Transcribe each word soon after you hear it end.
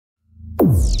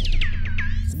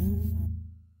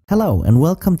Hello and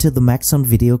welcome to the Maxon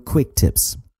Video Quick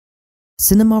Tips.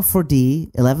 Cinema 4D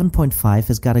 11.5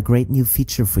 has got a great new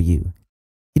feature for you.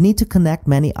 You need to connect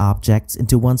many objects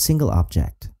into one single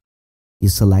object. You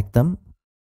select them.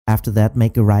 After that,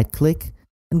 make a right click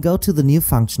and go to the new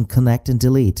function Connect and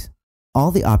Delete.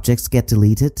 All the objects get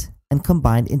deleted and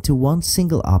combined into one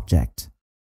single object.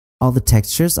 All the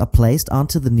textures are placed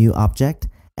onto the new object,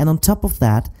 and on top of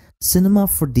that, Cinema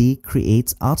 4D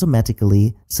creates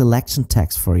automatically selection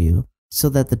text for you so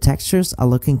that the textures are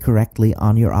looking correctly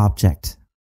on your object.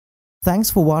 Thanks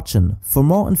for watching. For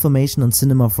more information on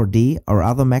Cinema 4D or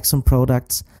other Maxon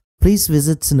products, please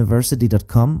visit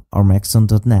cineversity.com or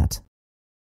maxon.net.